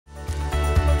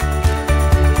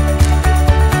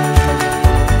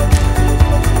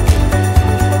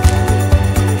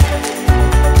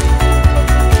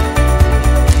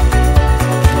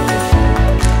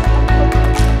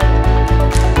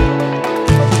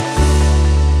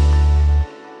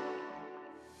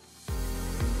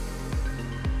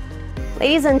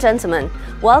Ladies and gentlemen,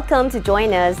 welcome to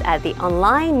join us at the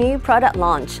online new product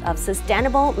launch of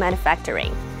sustainable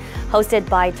manufacturing, hosted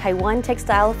by Taiwan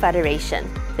Textile Federation,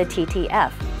 the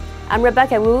TTF. I'm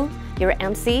Rebecca Wu, your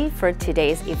MC for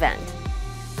today's event.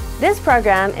 This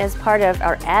program is part of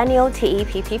our annual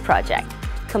TEPP project,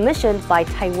 commissioned by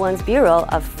Taiwan's Bureau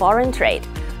of Foreign Trade,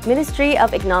 Ministry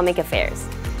of Economic Affairs,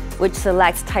 which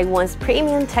selects Taiwan's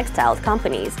premium textile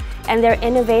companies and their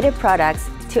innovative products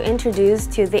to introduce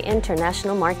to the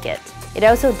international market. It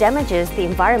also damages the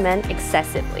environment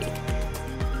excessively.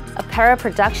 Apparel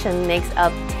production makes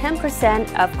up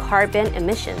 10% of carbon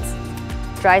emissions,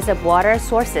 dries up water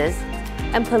sources,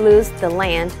 and pollutes the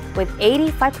land, with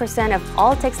 85% of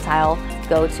all textile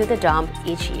go to the dump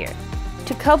each year.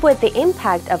 To cope with the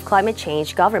impact of climate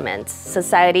change, governments,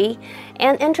 society,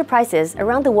 and enterprises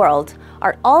around the world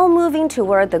are all moving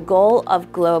toward the goal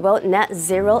of global net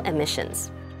zero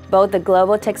emissions. Both the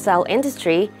global textile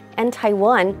industry and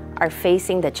Taiwan are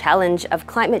facing the challenge of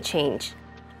climate change.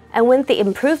 And with the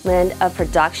improvement of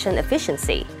production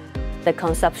efficiency, the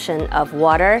consumption of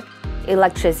water,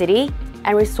 electricity,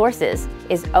 and resources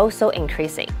is also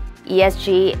increasing.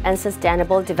 ESG and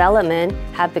sustainable development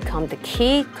have become the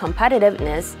key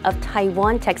competitiveness of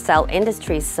Taiwan textile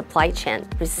industry's supply chain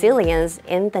resilience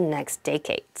in the next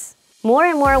decades. More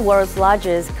and more world's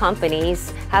largest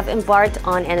companies have embarked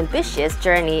on an ambitious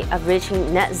journey of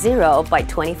reaching net zero by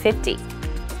 2050,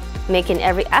 making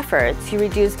every effort to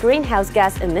reduce greenhouse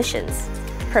gas emissions,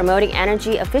 promoting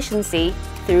energy efficiency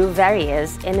through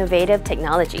various innovative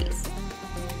technologies,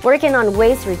 working on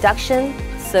waste reduction,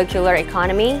 circular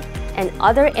economy, and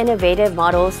other innovative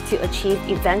models to achieve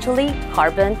eventually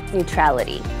carbon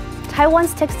neutrality.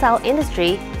 Taiwan's textile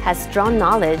industry has strong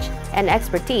knowledge and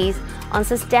expertise on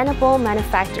sustainable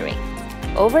manufacturing.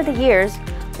 Over the years,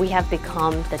 we have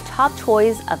become the top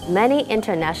choice of many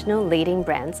international leading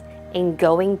brands in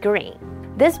going green.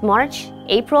 This March,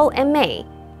 April, and May,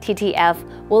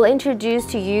 TTF will introduce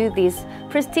to you these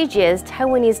prestigious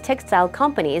Taiwanese textile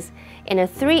companies in a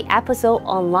 3-episode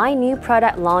online new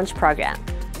product launch program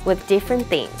with different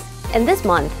themes. In this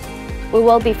month, we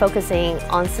will be focusing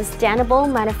on sustainable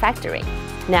manufacturing.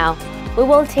 Now, we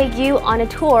will take you on a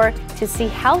tour to see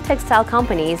how textile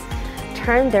companies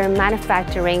turn their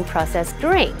manufacturing process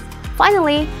green.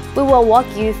 Finally, we will walk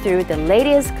you through the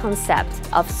latest concept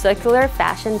of circular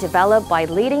fashion developed by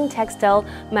leading textile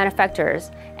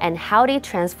manufacturers and how they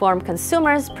transform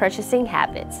consumers' purchasing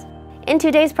habits. In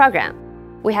today's program,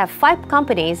 we have 5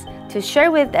 companies to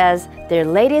share with us their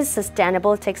latest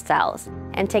sustainable textiles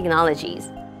and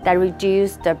technologies that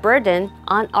reduce the burden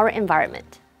on our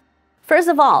environment. First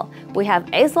of all, we have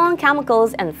ACELON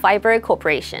Chemicals and Fiber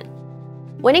Corporation.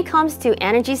 When it comes to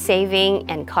energy saving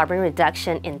and carbon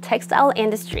reduction in textile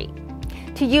industry,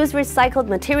 to use recycled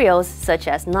materials such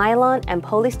as nylon and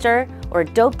polyester or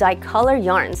dope-dyed color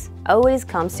yarns always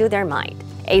comes to their mind.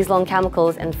 ACELON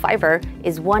Chemicals and Fiber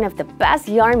is one of the best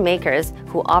yarn makers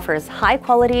who offers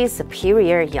high-quality,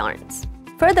 superior yarns.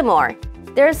 Furthermore,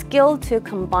 they're skilled to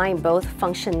combine both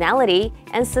functionality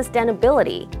and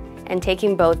sustainability, and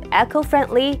taking both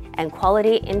eco-friendly and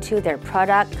quality into their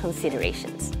product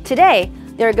considerations. Today,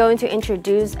 they're going to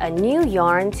introduce a new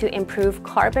yarn to improve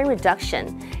carbon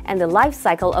reduction and the life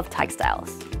cycle of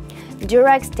textiles,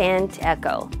 DuraXtend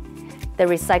Eco, the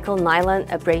recycled nylon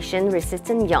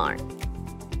abrasion-resistant yarn.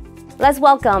 Let's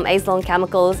welcome ACELON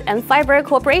Chemicals and Fiber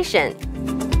Corporation.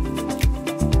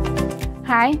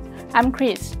 Hi, I'm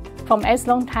Chris from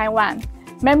ACELON Taiwan.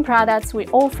 Main products we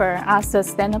offer are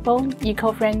sustainable,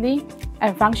 eco-friendly,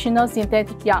 and functional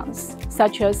synthetic yarns,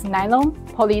 such as nylon,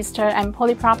 polyester, and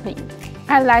polypropylene.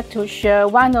 I'd like to share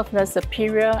one of the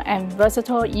superior and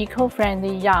versatile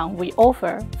eco-friendly yarn we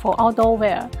offer for outdoor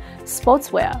wear,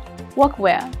 sportswear,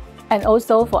 workwear, and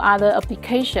also for other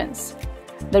applications.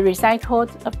 The recycled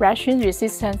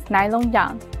abrasion-resistant nylon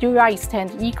yarn,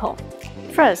 DuraXtend Eco.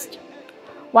 First,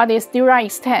 what is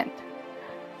DuraXtend?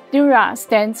 Dura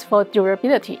stands for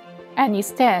durability, and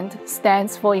Extend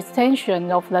stands for extension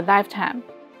of the lifetime.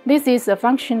 This is a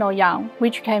functional yarn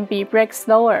which can be break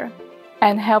slower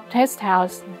and help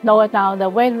textiles lower down the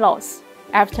weight loss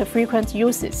after frequent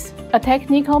uses. A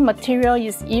technical material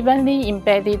is evenly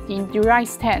embedded in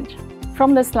DuraXtend.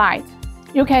 From the slide,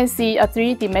 you can see a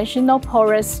 3-dimensional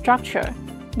porous structure.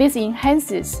 This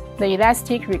enhances the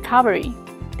elastic recovery,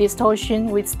 distortion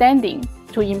withstanding,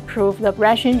 to improve the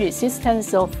abrasion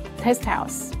resistance of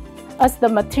textiles. As the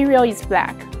material is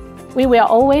black, we will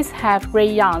always have gray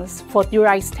yarns for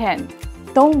DuraXtend.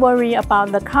 Don't worry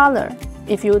about the color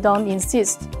if you don't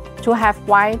insist to have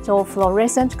white or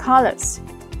fluorescent colors.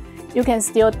 You can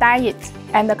still dye it,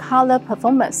 and the color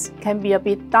performance can be a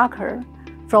bit darker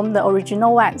from the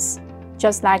original ones,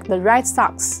 just like the red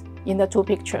socks in the two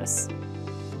pictures.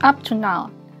 Up to now,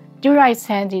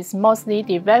 DuraXtend is mostly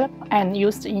developed and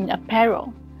used in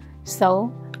apparel,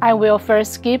 so I will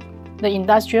first skip the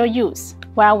industrial use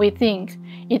while we think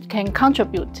it can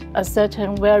contribute a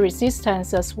certain wear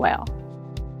resistance as well.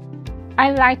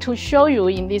 I'd like to show you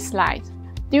in this slide,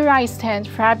 DuraXtend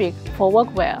fabric for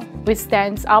workwear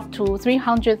withstands up to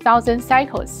 300,000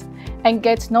 cycles and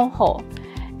gets no hole.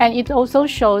 And it also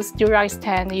shows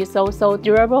DuraXtend is also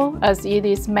durable as it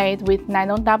is made with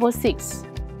nylon 66.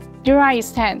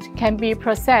 DuraXtend can be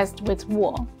processed with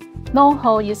wool. No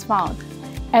hole is found,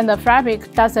 and the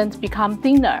fabric doesn't become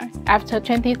thinner after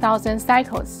 20,000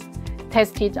 cycles.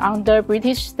 Tested under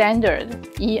British standard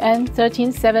EN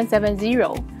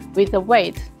 13770 with a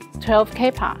weight 12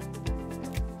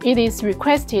 kPa. It is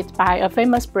requested by a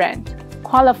famous brand.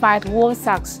 Qualified wool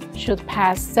socks should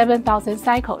pass 7,000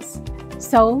 cycles.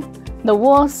 So, the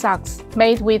wool socks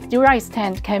made with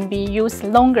DuraXtend can be used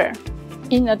longer.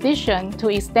 In addition to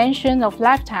extension of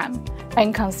lifetime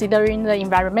and considering the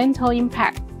environmental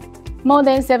impact, more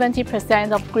than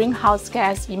 70% of greenhouse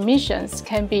gas emissions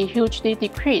can be hugely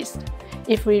decreased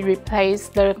if we replace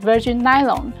the virgin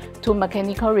nylon to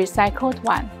mechanical recycled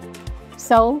one.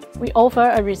 So, we offer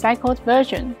a recycled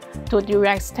version to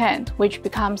DuraXtend, which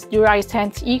becomes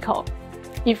DuraXtend Eco.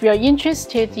 If you're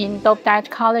interested in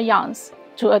dope-dyed color yarns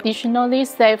to additionally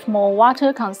save more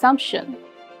water consumption,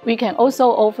 we can also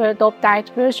offer dope-dyed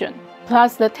version.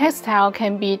 Plus, the textile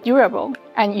can be durable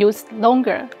and used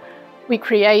longer. We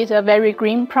create a very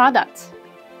green product.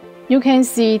 You can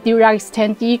see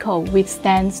DuraXtend Eco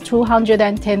withstands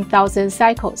 210,000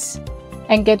 cycles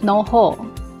and get no hole,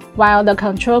 while the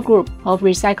control group of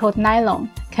recycled nylon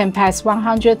can pass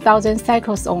 100,000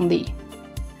 cycles only.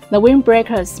 The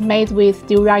windbreakers made with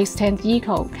DuraXtend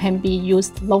Eco can be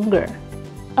used longer.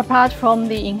 Apart from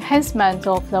the enhancement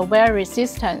of the wear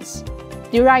resistance,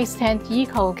 DuraXtend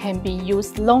Eco can be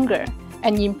used longer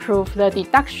and improve the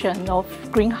reduction of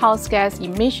greenhouse gas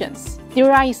emissions.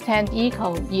 DuraXtend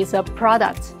Eco is a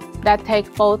product that takes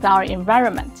both our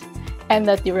environment and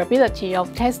the durability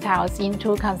of textiles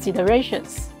into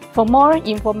considerations. For more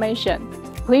information,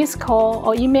 please call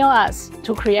or email us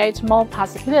to create more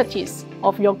possibilities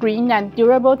of your green and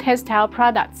durable textile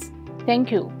products.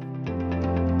 Thank you.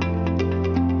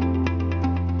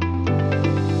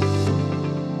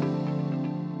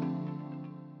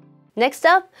 Next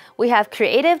up, we have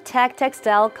Creative Tech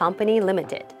Textile Company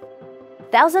Limited.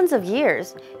 Thousands of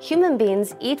years, human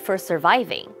beings eat for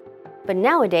surviving. But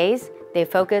nowadays, they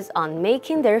focus on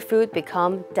making their food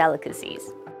become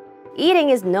delicacies. Eating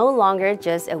is no longer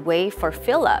just a way for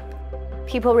fill-up.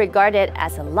 People regard it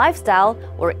as a lifestyle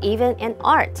or even an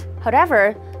art.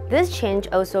 However, this change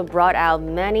also brought out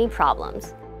many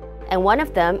problems, and one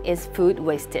of them is food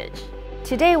wastage.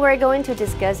 Today, we're going to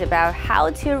discuss about how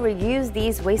to reuse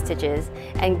these wastages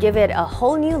and give it a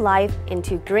whole new life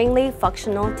into greenly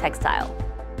functional textile.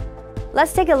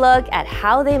 Let's take a look at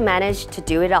how they managed to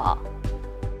do it all.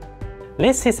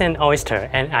 This is an oyster,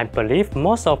 and I believe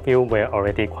most of you were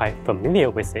already quite familiar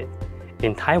with it.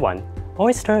 In Taiwan,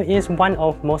 oyster is one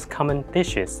of most common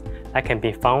dishes that can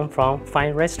be found from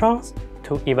fine restaurants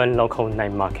to even local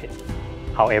night markets.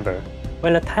 However,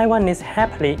 when the Taiwanese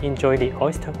happily enjoy the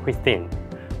oyster cuisine,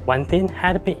 one thing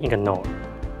had been ignored: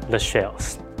 the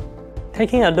shells.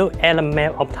 Taking a look at the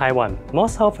map of Taiwan,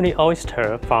 most of the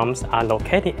oyster farms are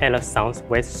located at the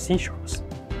southwest seashores.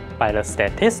 By the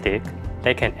statistic,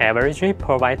 they can averagely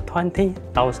provide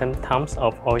 20,000 tons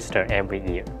of oyster every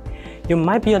year. You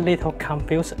might be a little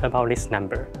confused about this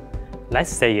number. Let's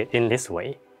say it in this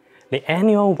way. The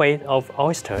annual weight of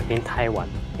oyster in Taiwan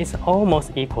is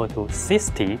almost equal to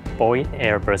 60 boiled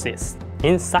Airbuses.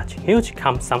 In such huge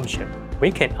consumption,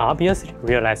 we can obviously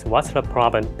realize what's the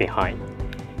problem behind.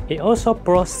 It also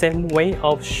brought same weight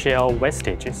of shell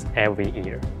wastages every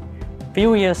year.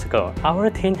 Few years ago, our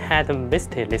team had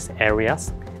visited these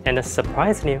areas and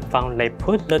surprisingly found they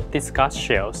put the discarded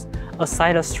shells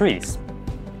aside the streets.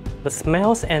 The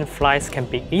smells and flies can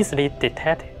be easily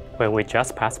detected when we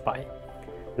just pass by.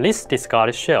 These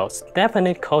discarded shells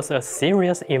definitely cause a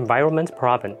serious environment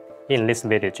problem in these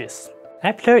villages.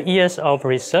 After years of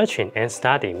researching and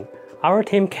studying, our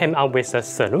team came up with a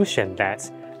solution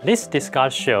that these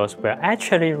discarded shells were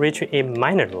actually rich in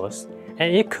minerals,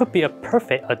 and it could be a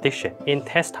perfect addition in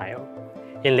textile.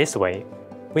 In this way,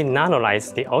 we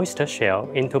nanolyze the oyster shell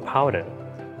into powder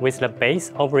with the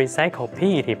base of recycled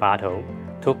PET bottle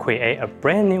to create a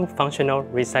brand new functional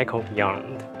recycled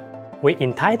yarn. We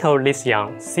entitled this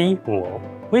yarn Seawool,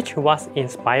 which was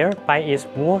inspired by its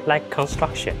wool-like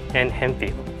construction and hand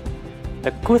feel.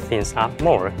 The good things are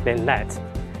more than that.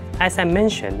 As I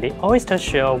mentioned, the oyster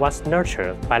shell was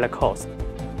nurtured by the coast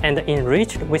and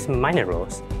enriched with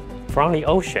minerals from the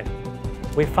ocean.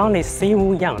 We found the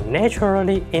seawool yarn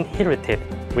naturally inherited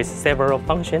with several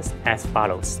functions as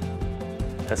follows: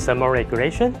 the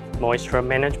thermoregulation, moisture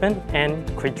management, and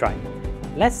quick dry.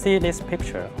 Let's see this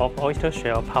picture of oyster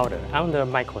shell powder under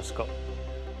microscope.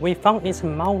 We found its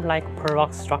mound-like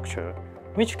perox structure,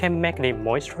 which can make the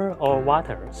moisture or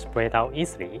water spread out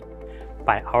easily.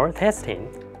 By our testing,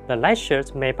 the light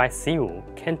shirts made by seawool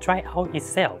can dry out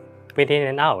itself within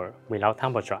an hour without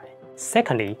tumble dry.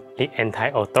 Secondly, the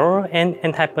anti-odor and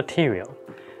antibacterial.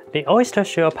 The oyster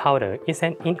shell powder is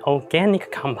an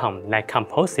inorganic compound that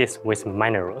composes with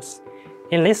minerals.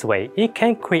 In this way, it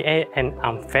can create an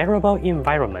unfavorable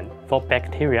environment for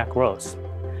bacteria growth.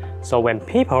 So when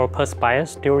people perspire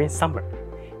during summer,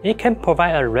 it can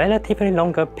provide a relatively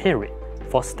longer period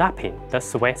for stopping the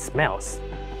sweat smells.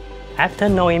 After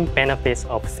knowing benefits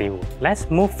of seawool,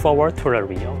 let's move forward to the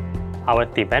reel. Our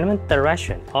development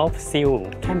direction of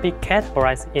seawool can be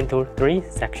categorized into 3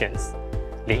 sections: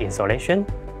 the insulation,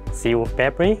 seawool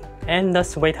fabric, and the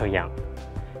sweater yarn.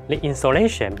 The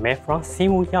insulation made from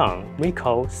seawool yarn we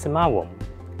call Smawarm.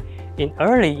 In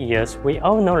early years, we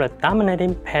all know the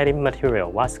dominating padding material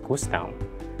was goose down.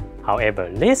 However,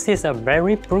 this is a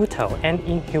very brutal and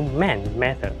inhumane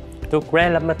method to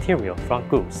grade the material from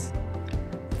goose.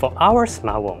 For our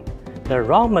Smawarm, the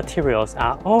raw materials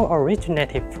are all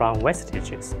originated from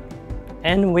wastages,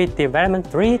 and we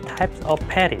developed 3 types of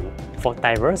padding for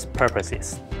diverse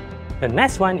purposes. The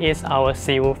next one is our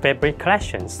seawool fabric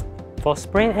collections. For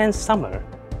spring and summer,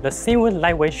 the seawool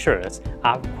lightweight shirts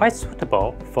are quite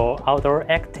suitable for outdoor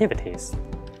activities.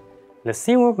 The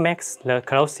seawool makes the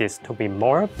clothes to be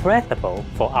more breathable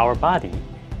for our body,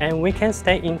 and we can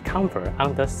stay in comfort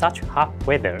under such hot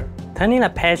weather. Turning the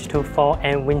page to fall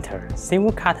and winter,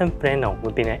 seawool cotton flannel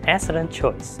would be an excellent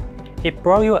choice. It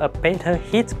brought you a better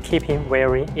heat-keeping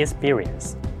wearing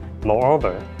experience.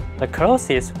 Moreover, the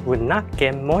clothes would not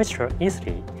get moisture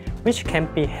easily, which can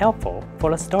be helpful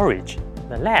for the storage.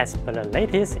 The last but the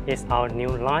latest is our new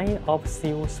line of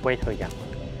seawool sweater yarn.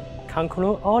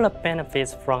 Conclude all the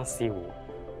benefits from seawool.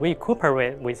 We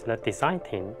cooperate with the design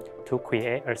team to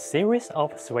create a series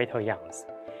of sweater yarns.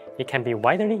 It can be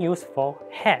widely used for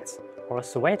hats or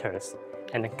sweaters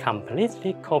and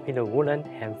completely copy the woolen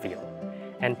hem feel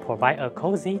and provide a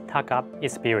cozy tuck-up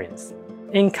experience.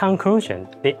 In conclusion,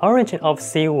 the origin of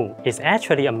seawool is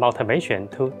actually a motivation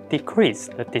to decrease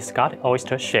the discarded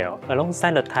oyster shell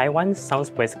alongside the Taiwan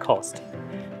southwest coast.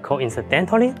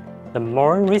 Coincidentally, the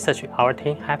more research our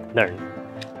team have learned,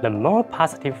 the more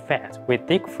positive facts we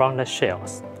dig from the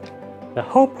shells. The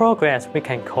whole progress we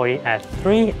can call it as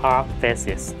 3 R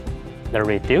phases: the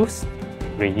reduce,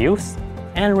 reuse,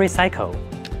 and recycle.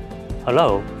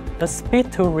 Although the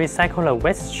speed to recycle the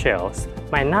waste shells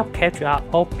might not catch up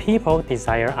all people's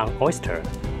desire on oyster.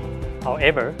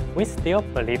 However, we still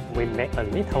believe we make a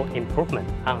little improvement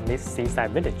on these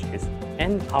seaside villages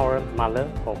and our mother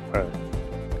of Earth.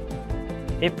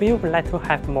 If you would like to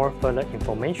have more further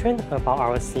information about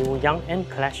our seawool yarn and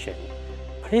collection,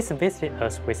 please visit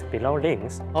us with below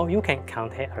links, or you can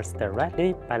contact us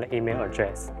directly by the email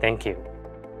address. Thank you.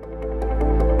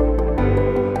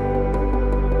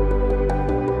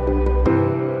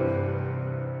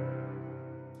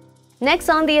 Next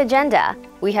on the agenda,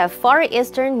 we have Far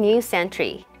Eastern New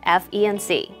Century,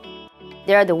 FENC.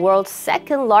 They are the world's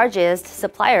 2nd largest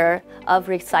supplier of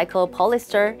recycled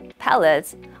polyester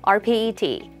pellets,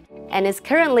 rPET, and is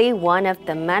currently one of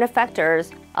the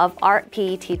manufacturers of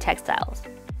rPET textiles,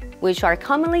 which are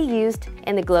commonly used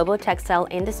in the global textile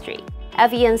industry.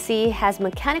 FENC has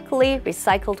mechanically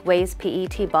recycled waste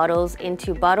PET bottles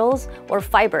into bottles or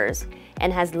fibers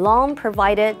and has long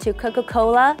provided to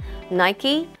Coca-Cola,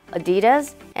 Nike,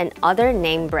 Adidas, and other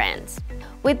name brands.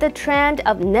 With the trend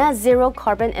of net zero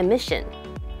carbon emission,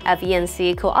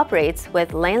 FENC cooperates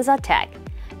with LanzaTech,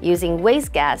 using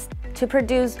waste gas to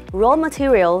produce raw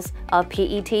materials of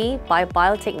PET by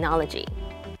biotechnology.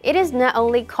 It is not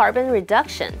only carbon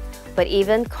reduction, but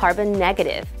even carbon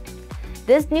negative.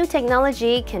 This new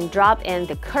technology can drop in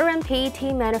the current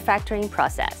PET manufacturing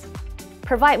process,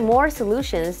 provide more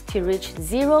solutions to reach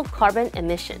zero carbon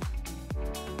emission.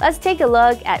 Let's take a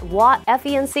look at what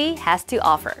FENC has to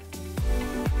offer.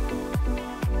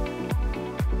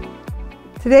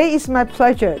 Today it's my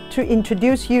pleasure to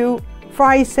introduce you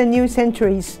Far Eastern New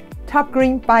Century's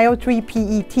TopGreen Bio 3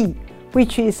 PET,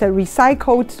 which is a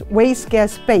recycled waste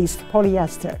gas-based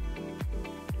polyester.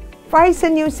 Far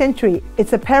Eastern New Century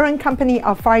is a parent company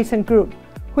of Far Eastern Group,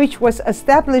 which was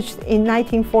established in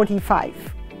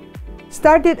 1945.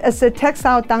 Started as a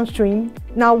textile downstream,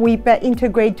 now we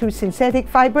integrate to synthetic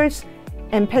fibers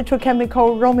and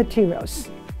petrochemical raw materials.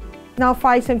 Now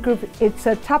Far Eastern Group is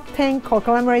a top 10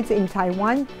 conglomerate in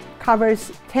Taiwan,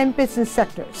 covers 10 business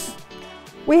sectors.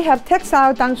 We have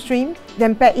textile downstream,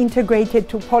 then integrated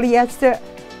to polyester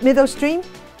middle stream,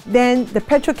 then the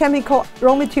petrochemical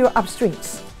raw material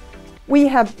upstreams. We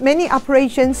have many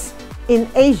operations in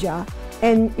Asia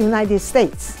and United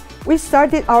States. We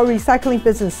started our recycling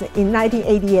business in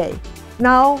 1988.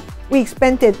 Now we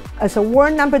expanded as a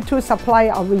world #2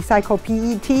 supplier of recycled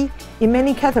PET in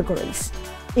many categories,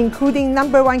 including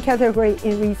 #1 category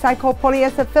in recycled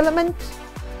polyester filament,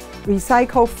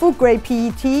 recycled food-grade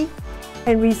PET,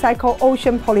 and recycled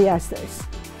ocean polyesters.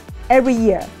 Every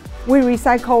year, we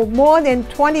recycle more than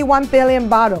 21 billion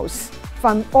bottles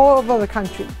from all over the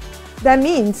country. That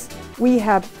means we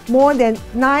have more than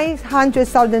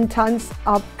 900,000 tons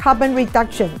of carbon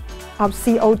reduction of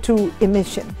CO2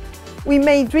 emission. We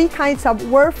made 3 kinds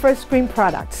of world-first green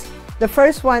products. The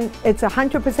first one is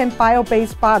 100%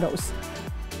 bio-based bottles,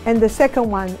 and the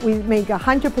second one, we make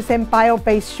 100%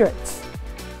 bio-based shirts.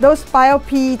 Those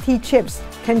bio-PET chips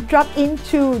can drop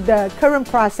into the current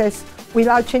process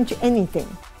without changing anything.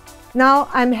 Now,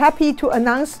 I'm happy to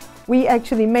announce we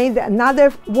actually made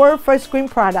another world-first green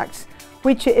product,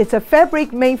 which is a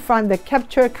fabric made from the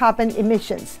captured carbon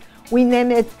emissions. We name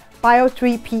it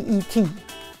Bio3 PET.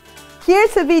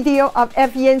 Here's a video of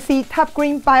FENC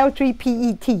TopGreen Bio3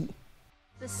 PET.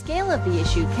 The scale of the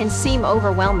issue can seem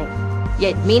overwhelming,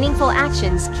 yet meaningful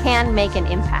actions can make an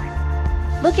impact.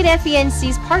 Look at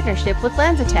FENC's partnership with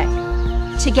L.I.T.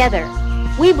 Together,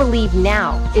 we believe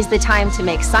now is the time to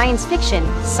make science fiction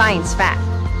science fact.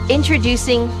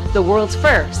 Introducing the world's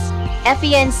first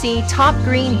FENC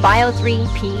TopGreen Bio3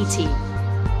 PET.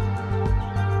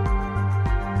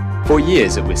 For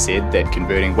years it was said that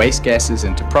converting waste gases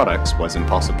into products was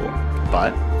impossible,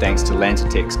 but thanks to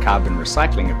L.I.T's carbon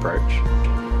recycling approach,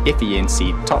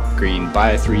 FENC TopGreen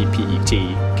Bio3 PET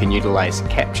can utilize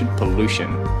captured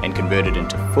pollution and convert it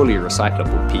into fully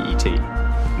recyclable PET,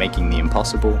 making the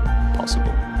impossible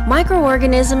possible.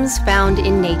 Microorganisms found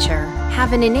in nature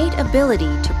have an innate ability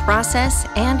to process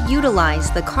and utilize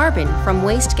the carbon from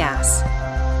waste gas.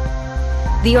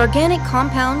 The organic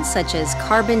compounds such as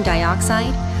carbon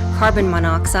dioxide, carbon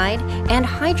monoxide, and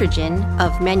hydrogen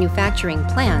of manufacturing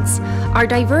plants are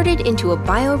diverted into a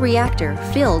bioreactor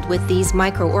filled with these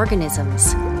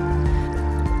microorganisms.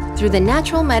 Through the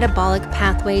natural metabolic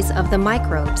pathways of the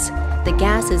microbes, the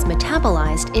gas is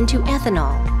metabolized into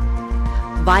ethanol.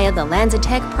 Via the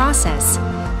L.I.T process,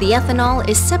 the ethanol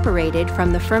is separated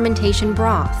from the fermentation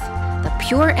broth. The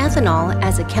pure ethanol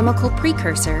as a chemical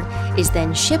precursor is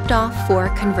then shipped off for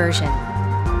conversion.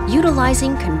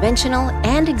 Utilizing conventional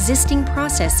and existing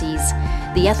processes,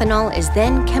 the ethanol is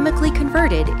then chemically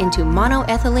converted into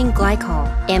monoethylene glycol,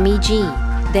 MEG,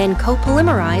 then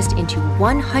copolymerized into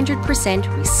 100%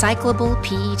 recyclable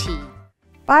PET.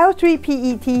 Bio3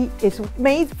 PET is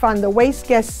made from the waste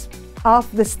gas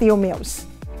of the steel mills,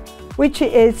 which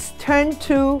is turned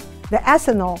to the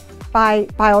ethanol by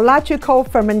biological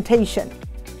fermentation.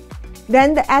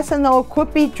 Then the ethanol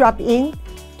could be dropped in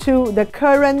to the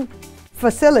current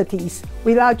facilities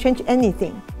without changing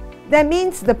anything. That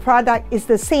means the product is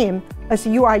the same as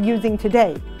you are using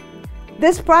today.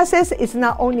 This process is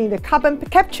not only the carbon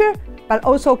capture, but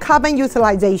also carbon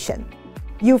utilization.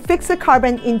 You fix the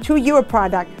carbon into your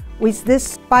product with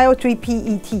this Bio3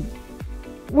 PET.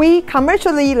 We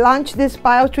commercially launched this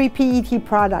Bio3 PET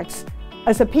products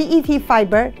as a PET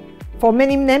fiber for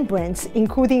many name brands,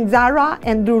 including Zara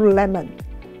and Lululemon.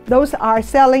 Those are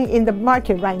selling in the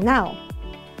market right now.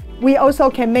 We also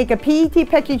can make a PET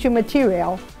packaging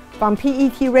material from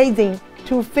PET resin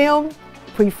to film,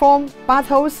 preform,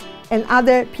 bottles, and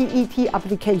other PET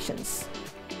applications.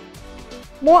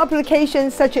 More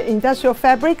applications such as industrial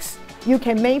fabrics you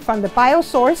can make from the bio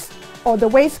source or the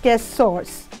waste gas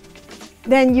source.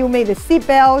 Then you make the seat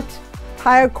belt,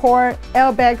 tire cord,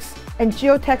 airbags, and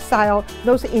geotextile,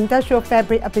 those industrial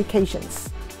fabric applications.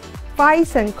 Far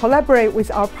Eastern collaborate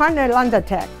with our partner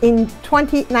L.I.T. In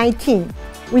 2019,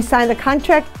 we signed a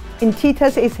contract in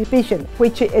TITA's exhibition,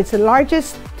 which is the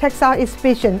largest textile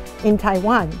exhibition in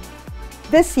Taiwan.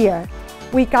 This year,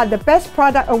 we got the Best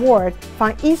Product Award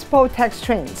from Expo Text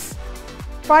Trends.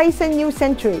 Far Eastern New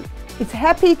Century is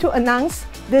happy to announce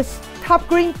this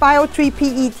TopGreen Bio3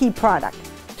 PET product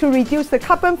to reduce the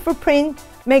carbon footprint,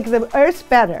 make the earth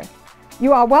better.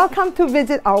 You are welcome to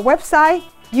visit our website,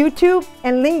 YouTube,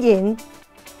 and LinkedIn,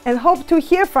 and hope to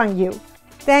hear from you.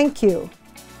 Thank you.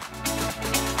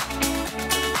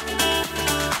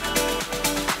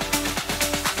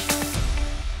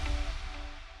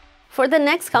 For the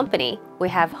next company, we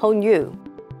have HONMYUE.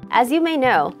 As you may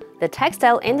know, the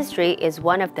textile industry is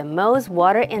one of the most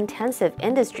water-intensive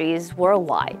industries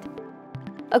worldwide.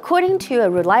 According to a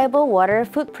reliable water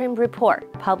footprint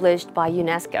report published by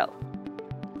UNESCO,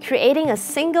 creating a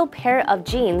single pair of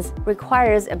jeans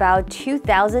requires about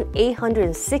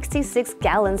 2,866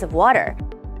 gallons of water,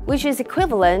 which is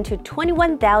equivalent to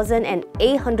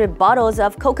 21,800 bottles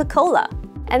of Coca-Cola.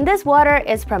 And this water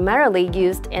is primarily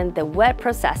used in the wet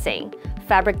processing,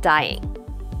 fabric dyeing.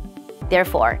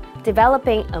 Therefore,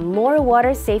 developing a more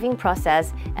water-saving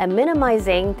process and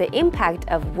minimizing the impact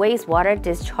of wastewater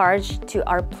discharge to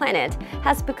our planet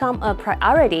has become a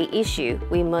priority issue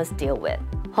we must deal with.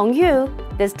 HONMYUE,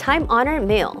 this time-honored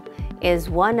mill, is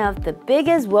one of the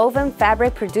biggest woven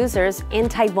fabric producers in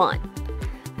Taiwan.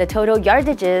 The total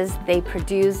yardages they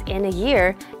produce in a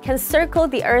year can circle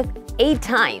the earth 8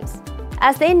 times.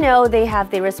 As they know they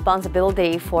have the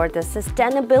responsibility for the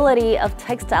sustainability of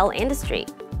textile industry.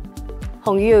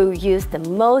 HONMYUE used the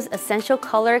most essential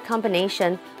color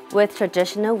combination with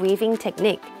traditional weaving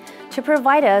technique to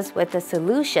provide us with a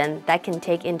solution that can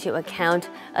take into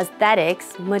account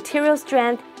aesthetics, material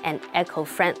strength, and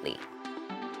eco-friendly.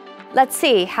 Let's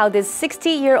see how this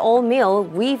 60-year-old mill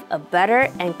weave a better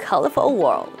and colorful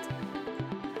world.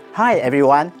 Hi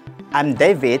everyone, I'm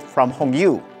David from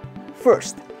HONMYUE.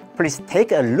 First, please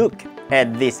take a look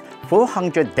at this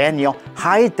 400 denier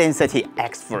high-density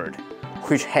X-fold,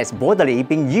 which has broadly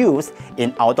been used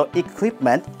in outdoor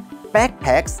equipment,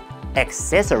 backpacks,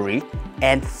 accessories,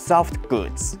 and soft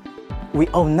goods. We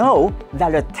all know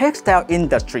that the textile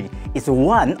industry is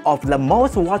one of the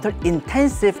most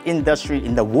water-intensive industries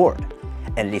in the world,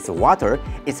 and this water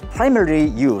is primarily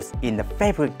used in the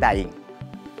fabric dyeing.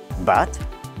 But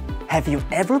have you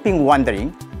ever been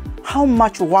wondering how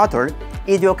much water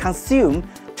it will consume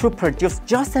to produce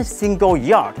just a single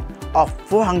yard of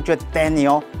 400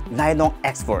 denier nylon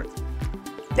X-fold?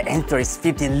 The answer is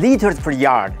 50 liters per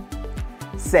yard.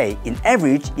 Say, in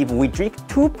average, if we drink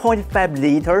 2.5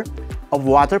 liters of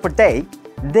water per day,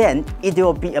 then it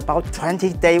will be about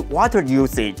 20-day water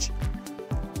usage.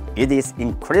 It is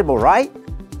incredible, right?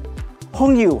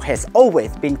 HONMYUE has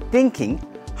always been thinking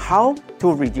how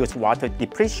to reduce water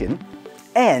depletion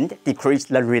and decrease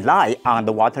the rely on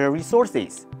the water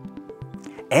resources.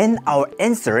 And our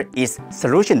answer is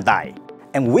solution dye.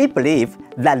 And we believe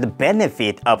that the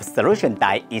benefit of solution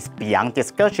dye is beyond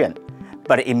discussion.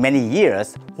 But in many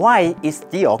years, why it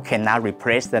still cannot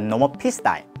replace the normal piece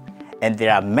dye? And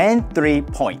there are main 3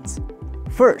 points.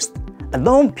 First, a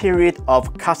long period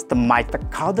of customized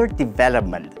color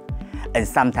development. And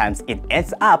sometimes it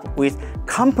ends up with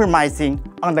compromising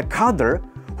on the color,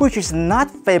 which is not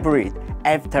favorite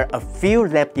after a few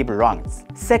repetitive runs.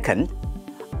 Second,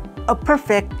 a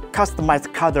perfect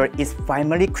customized color is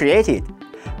finally created,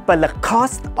 but the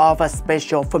cost of a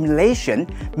special formulation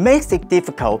makes it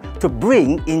difficult to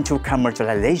bring into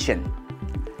commercialization.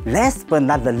 Last but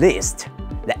not the least,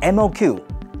 the MOQ.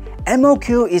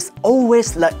 MOQ is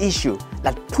always the issue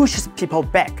that pushes people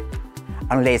back.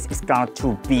 Unless it's going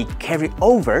to be carried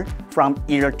over from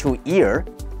year to year,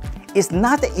 it's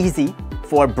not easy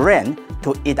for a brand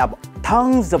to eat up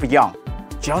tons of yarn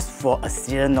just for a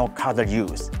seasonal color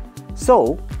use.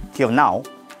 So, till now,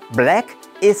 black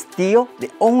is still the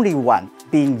only one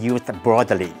being used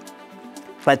broadly.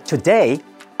 But today,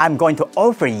 I'm going to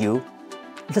offer you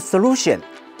the solution.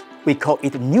 We call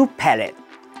it NüPalette.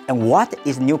 And what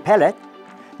is NüPalette?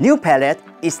 NüPalette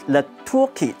is the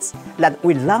toolkit that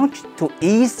we launched to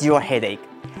ease your headache,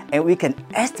 and we can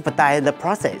expedite the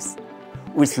process.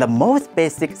 With the most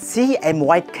basic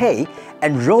CMYK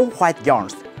and raw white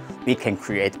yarns, we can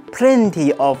create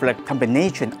plenty of the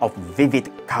combination of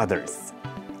vivid colors.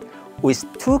 With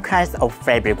 2 kinds of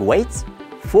fabric weights,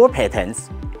 4 patterns,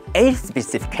 8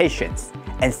 specifications,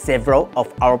 and several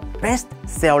of our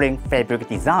best-selling fabric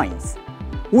designs,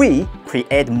 we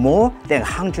create more than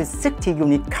 160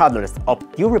 unique colors of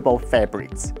durable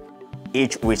fabrics,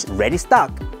 each with ready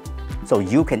stock, so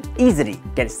you can easily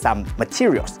get some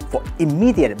materials for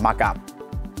immediate markup.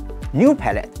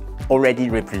 NüPalette already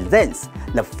represents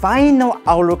the final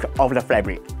outlook of the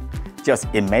fabric. Just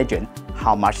imagine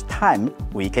how much time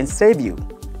we can save you.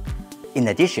 In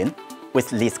addition, with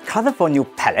this colorful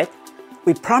NüPalette,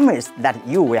 we promise that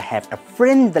you will have a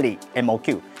friendly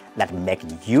MOQ that makes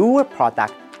your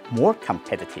product more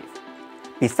competitive.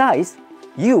 Besides,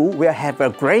 you will have a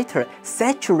greater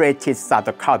saturated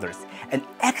subtle colors and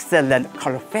excellent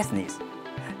color fastness.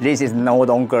 This is no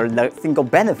longer the single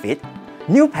benefit.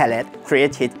 NüPalette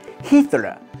created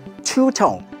Hitler,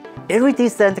 2-tone,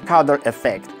 iridescent color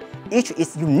effect. Each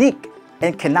is unique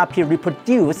and cannot be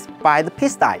reproduced by the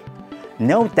piece dye.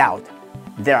 No doubt,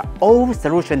 They are all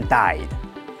solution dyed.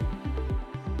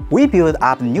 We build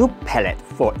up NüPalette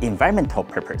for environmental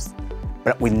purpose,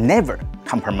 but we never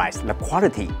compromise the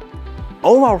quality.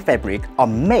 All our fabrics are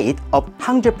made of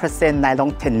 100%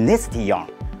 nylon tenacity yarn,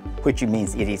 which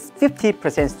means it is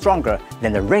 50% stronger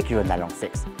than the regular nylon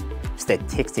 6.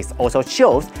 Statistics also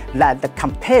shows that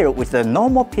compared with the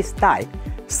normal piece dye,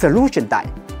 solution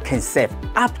dye can save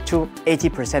up to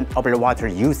 80% of the water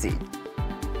usage.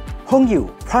 HONMYUE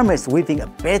promises weaving a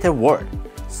better world.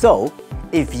 So,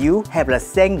 if you have the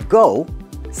same goal,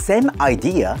 same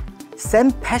idea,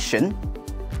 same passion,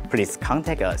 please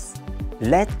contact us.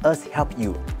 Let us help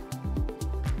you.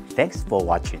 Thanks for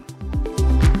watching.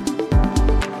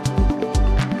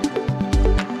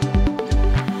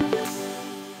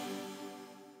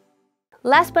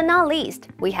 Last but not least,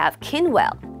 we have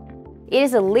KINGWHALE. It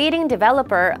is a leading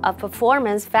developer of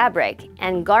performance fabric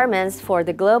and garments for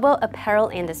the global apparel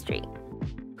industry,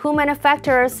 who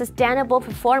manufactures sustainable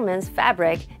performance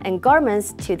fabric and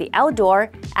garments to the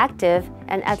outdoor, active,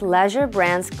 and athleisure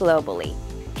brands globally.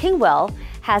 KINGWHALE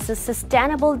has a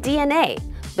sustainable DNA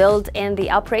built in the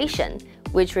operation,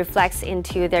 which reflects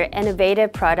into their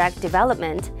innovative product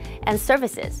development and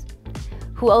services,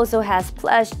 who also has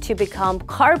pledged to become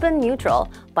carbon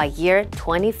neutral by year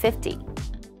 2050.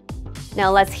 Now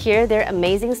let's hear their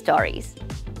amazing stories.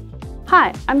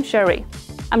 Hi, I'm Sherry.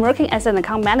 I'm working as an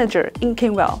account manager in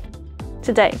KINGWHALE.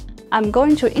 Today, I'm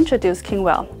going to introduce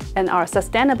KINGWHALE and our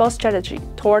sustainable strategy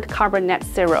toward carbon net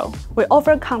zero. We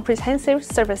offer comprehensive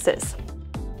services.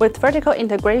 With vertical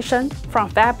integration from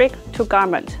fabric to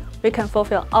garment, we can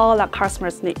fulfill all our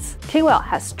customers' needs. KINGWHALE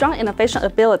has strong innovation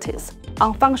abilities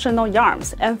on functional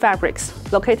yarns and fabrics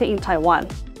located in Taiwan.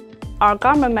 Our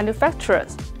garment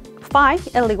manufacturers, FENC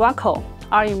and L.I.T,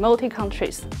 are in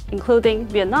multi-countries, including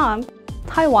Vietnam,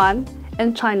 Taiwan,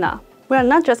 and China. We are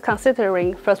not just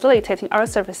considering facilitating our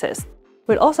services,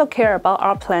 we also care about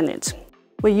our planet.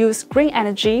 We use green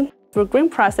energy through green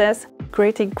process,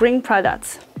 creating green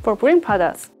products. For green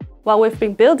products, what we've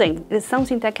been building is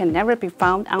something that can never be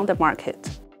found on the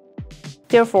market.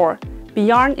 Therefore,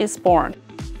 Beyarn is born.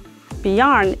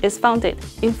 Beyarn is founded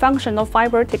in functional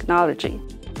fiber technology,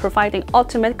 providing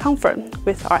ultimate comfort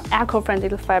with our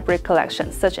eco-friendly fabric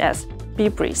collections such as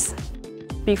B-Breeze,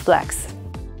 B-Flex,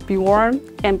 B-Warm,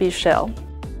 and B-Shell.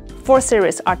 4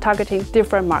 series are targeting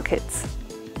different markets.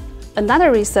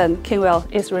 Another reason KINGWHALE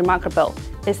is remarkable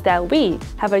is that we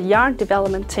have a yarn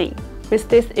development team with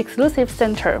this exclusive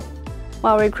center.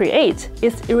 What we create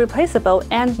is irreplaceable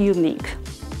and unique.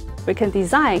 We can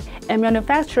design and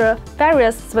manufacture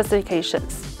various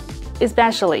specifications.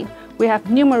 Especially, we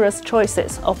have numerous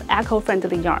choices of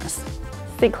eco-friendly yarns.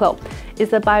 CiCLO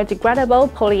is a biodegradable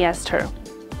polyester.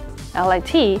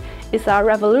 L.I.T is our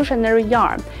revolutionary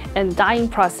yarn and dyeing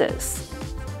process.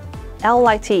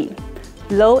 L.I.T,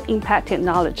 low-impact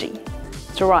technology.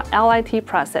 Through our L.I.T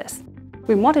process,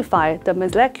 we modify the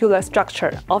molecular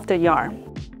structure of the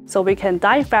yarn so we can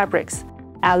dye fabrics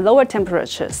at lower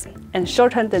temperatures and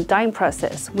shorten the dyeing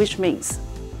process, which means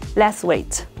less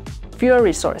weight, fewer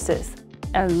resources,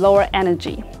 and lower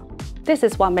energy. This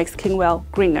is what makes KINGWHALE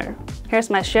greener. Here's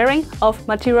my sharing of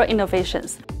material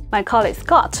innovations. My colleague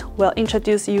Scott will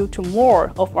introduce you to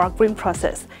more of our green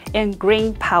process and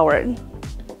green power.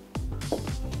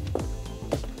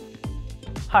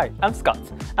 Hi, I'm Scott.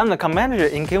 I'm the account manager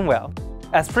in KINGWHALE.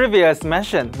 As previously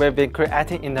mentioned, we've been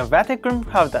creating innovative green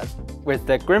products with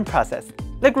the green process.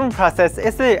 The green process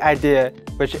is the idea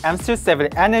which aims to save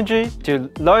energy to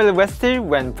lower the waste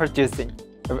when producing.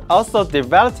 We've also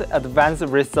developed advanced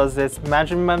resources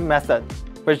management method,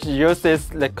 which uses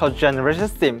the cogeneration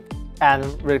steam and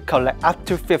will collect up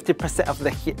to 50% of the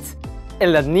heat.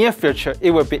 In the near future,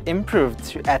 it will be improved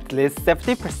to at least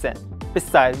 70%.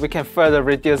 Besides, we can further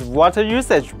reduce water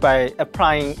usage by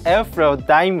applying airflow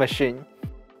dyeing machine.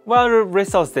 While the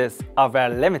resources are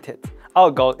very limited, our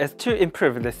goal is to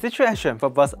improve the situation for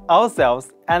both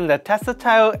ourselves and the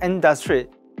textile industry,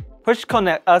 which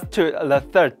connects us to the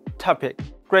third topic,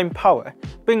 green power.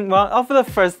 Being one of the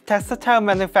first textile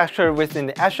manufacturers within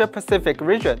the Asia-Pacific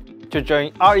region to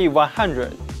join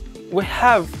RE100, we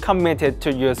have committed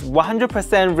to use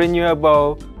 100%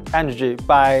 renewable energy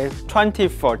by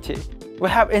 2040. We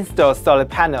have installed solar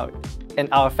panels in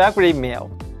our fabric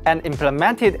mill and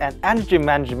implemented an energy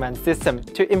management system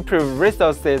to improve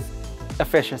resources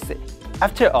efficiency.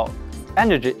 After all,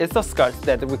 energy is so scarce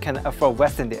that we can afford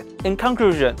wasting it. In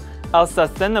conclusion, our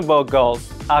sustainable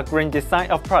goals are green design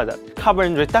of product,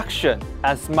 carbon reduction,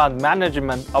 and smart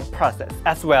management of process,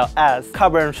 as well as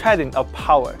carbon trading of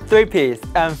power. 3 Ps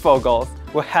and 4 goals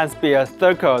will hence be a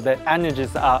circle that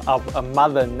energies are of a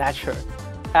mother nature.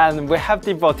 and we have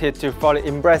devoted to fully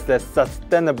embrace the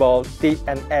sustainable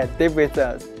DNA deep with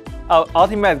us. Our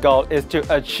ultimate goal is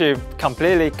to achieve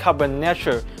completely carbon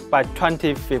neutral by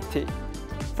 2050.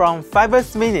 From fiber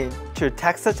spinning to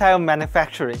textile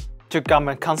manufacturing to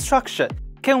garment construction,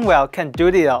 KINGWHALE can do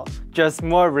it all, just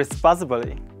more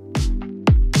responsibly.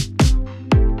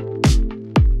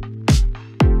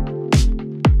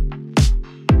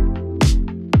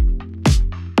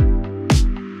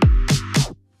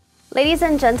 Ladies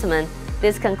and gentlemen,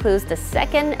 this concludes the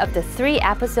second of the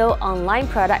 3-episode online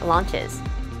product launches.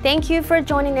 Thank you for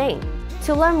joining in.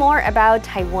 To learn more about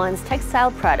Taiwan's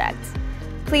textile products,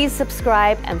 please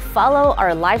subscribe and follow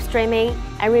our live streaming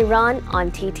and rerun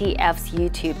on TTF's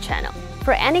YouTube channel.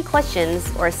 For any questions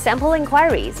or sample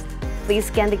inquiries, please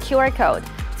scan the QR code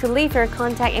to leave your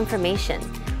contact information.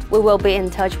 We will be in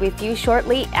touch with you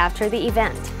shortly after the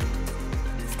event.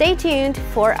 Stay tuned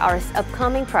for our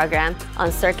upcoming program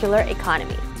on circular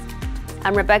economy.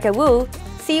 I'm Rebecca Wu.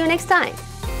 See you next time.